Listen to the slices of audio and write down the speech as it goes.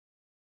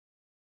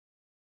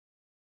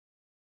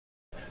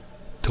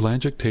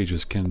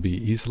Telangectasias can be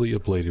easily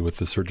ablated with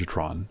the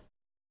Surgitron.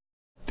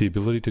 The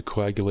ability to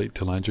coagulate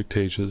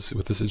telangiectasias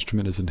with this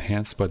instrument is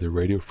enhanced by the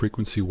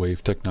radiofrequency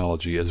wave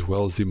technology as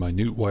well as the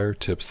minute wire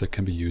tips that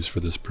can be used for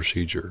this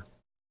procedure.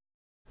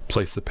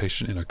 Place the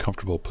patient in a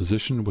comfortable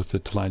position with the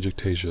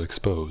telangiectasia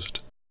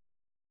exposed.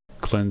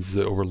 Cleanse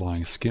the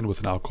overlying skin with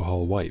an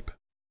alcohol wipe.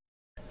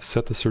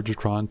 Set the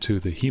Surgitron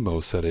to the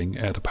hemo setting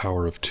at a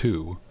power of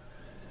 2.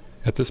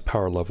 At this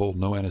power level,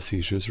 no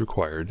anesthesia is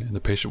required, and the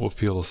patient will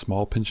feel a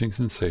small pinching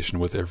sensation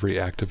with every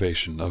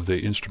activation of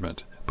the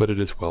instrument, but it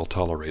is well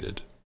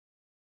tolerated.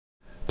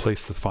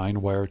 Place the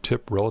fine wire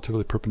tip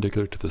relatively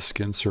perpendicular to the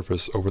skin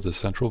surface over the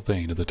central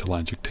vein of the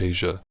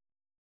telangiectasia.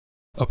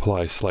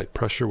 Apply slight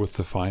pressure with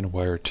the fine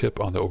wire tip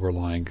on the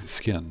overlying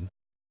skin.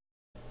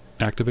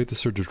 Activate the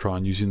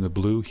Surgitron using the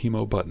blue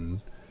hemo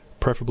button,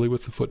 preferably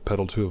with the foot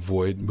pedal to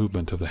avoid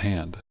movement of the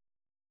hand.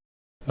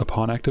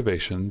 Upon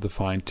activation, the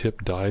fine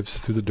tip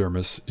dives through the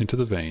dermis into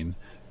the vein,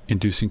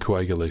 inducing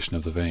coagulation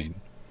of the vein.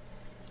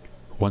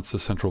 Once the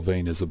central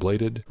vein is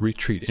ablated,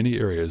 retreat any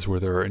areas where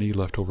there are any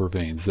leftover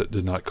veins that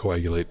did not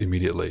coagulate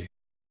immediately.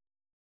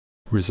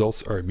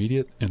 Results are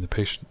immediate and the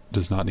patient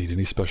does not need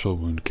any special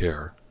wound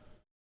care.